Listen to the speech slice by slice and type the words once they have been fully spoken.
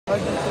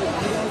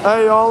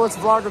Hey y'all, it's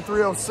Vlogger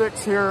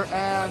 306 here,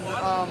 and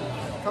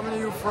coming to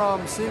you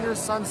from Senior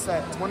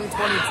Sunset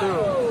 2022.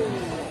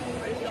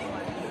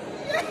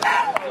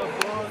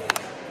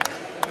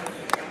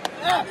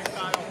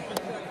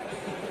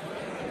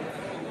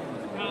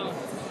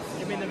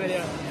 Give me the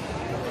video.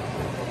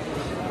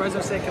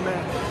 President say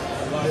command.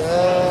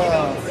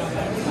 Yeah.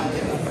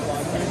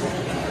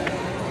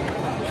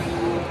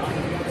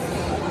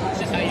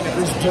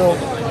 This dope.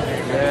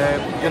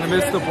 Yeah, gonna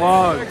miss the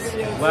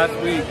vlogs last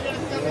week.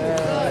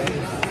 Yeah.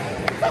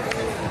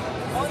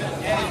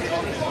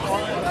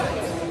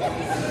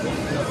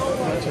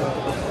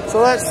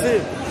 So let's see.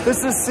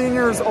 This is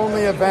seniors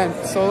only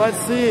event. So let's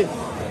see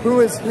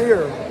who is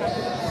here.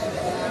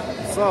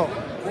 So,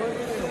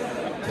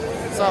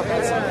 what's up?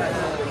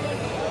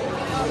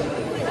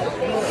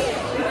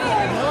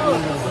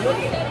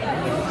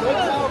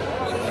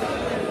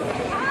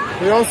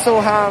 We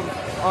also have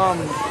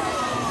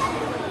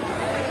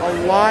a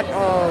lot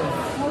of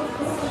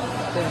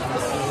things.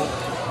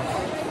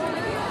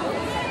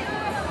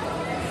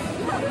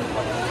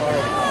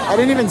 Sorry. I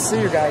didn't even see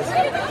you guys.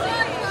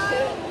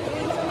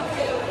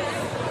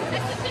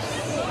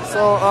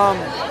 So,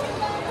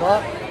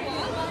 what?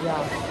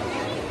 Yeah.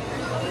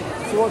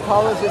 So what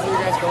colleges are you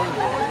guys going to?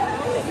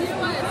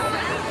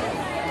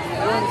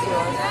 You're going to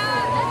CLS?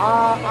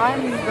 I'm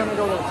gonna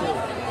go there too.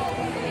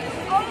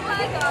 Oh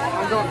my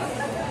god.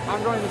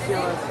 I'm going to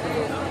CLS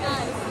too.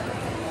 Nice.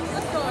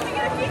 Let's go. Let me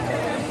get a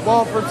picture.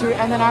 Well, for 2,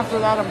 and then after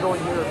that, I'm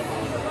going here.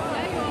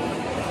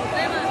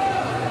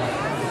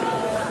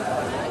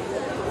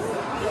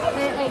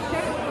 Hey,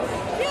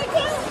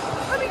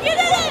 Kyle. Let me get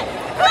in it.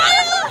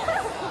 Kyle!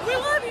 We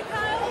love you,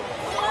 Kyle.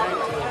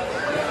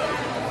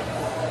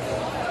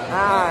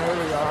 Ah, here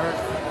we are.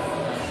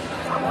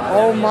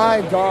 Oh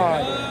my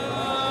god.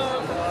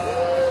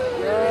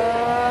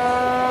 Yeah.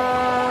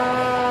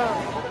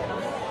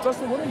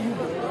 Justin, what are you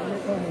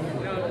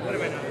doing? No, what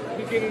am I not?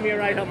 He's giving me a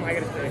ride home. I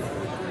gotta stay.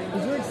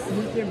 Did you like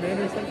sneak him in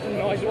or something?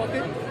 No, I just walked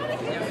in. I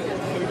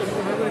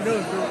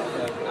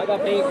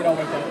got paint on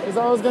myself. Because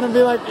I was going to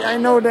be like, I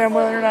know damn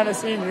well you're not a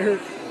senior.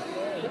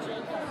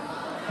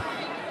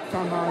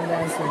 Come on,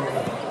 guys.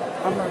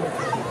 I'm not a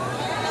senior.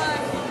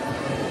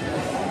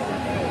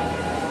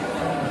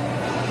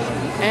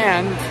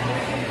 And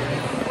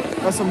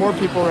got some more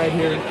people right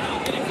here.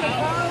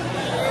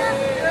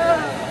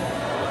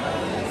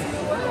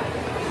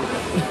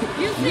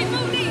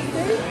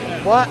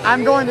 What?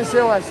 I'm going to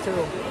CLS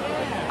too.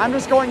 I'm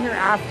just going here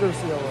after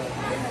CLS.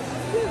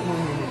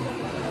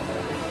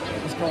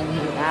 Just going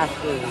here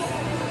after.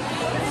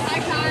 Hi,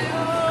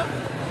 Kyle.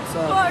 So,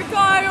 Hi,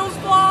 Kyle's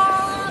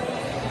vlog.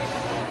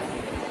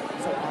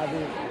 so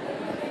Abby.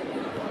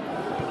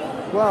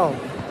 Well,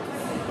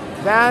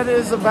 that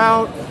is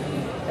about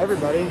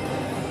everybody.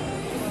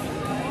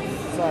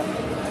 So,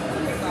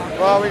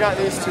 well, we got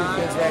these 2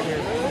 kids right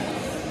here.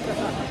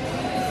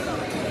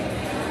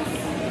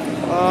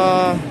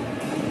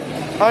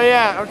 Oh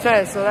yeah,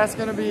 okay, so that's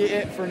gonna be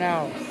it for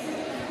now.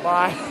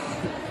 Bye.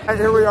 And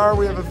here we are,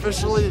 we have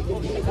officially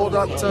pulled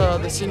up to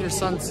the Senior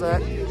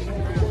Sunset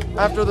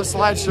after the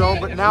slideshow,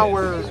 but now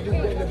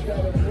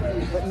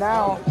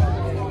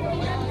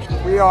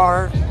we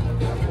are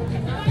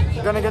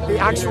gonna get the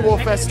actual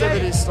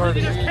festivities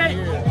started.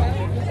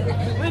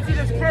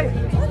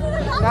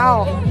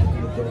 Now,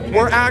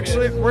 we're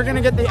gonna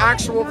get the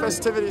actual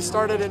festivities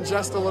started in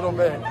just a little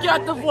bit.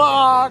 Get the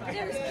vlog!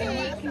 There's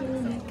cake.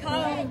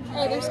 Kyle.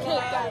 Hey, there's cake,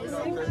 guys.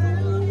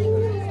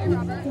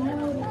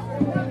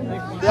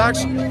 The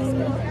actual,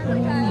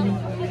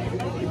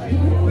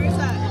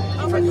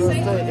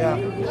 Where's that? yeah.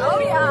 Oh,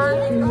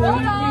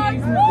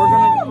 yeah. Hold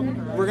on.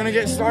 We're gonna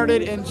get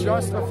started in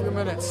just a few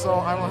minutes, so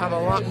I will have a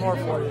lot more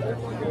for you.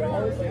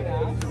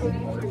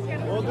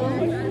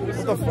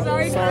 What the fuck?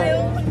 Sorry,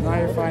 Kyle. No,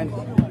 you're fine.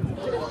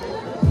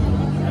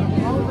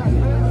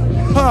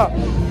 Huh.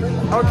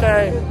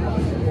 Okay.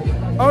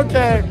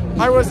 Okay.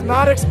 I was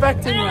not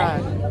expecting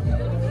that.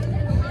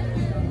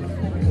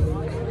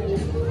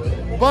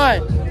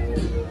 But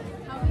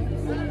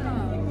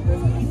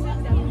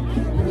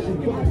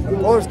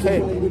oh, there's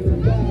cake.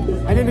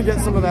 I need to get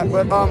some of that,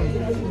 but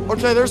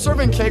okay, they're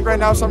serving cake right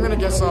now, so I'm gonna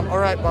get some. All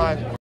right,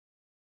 bye.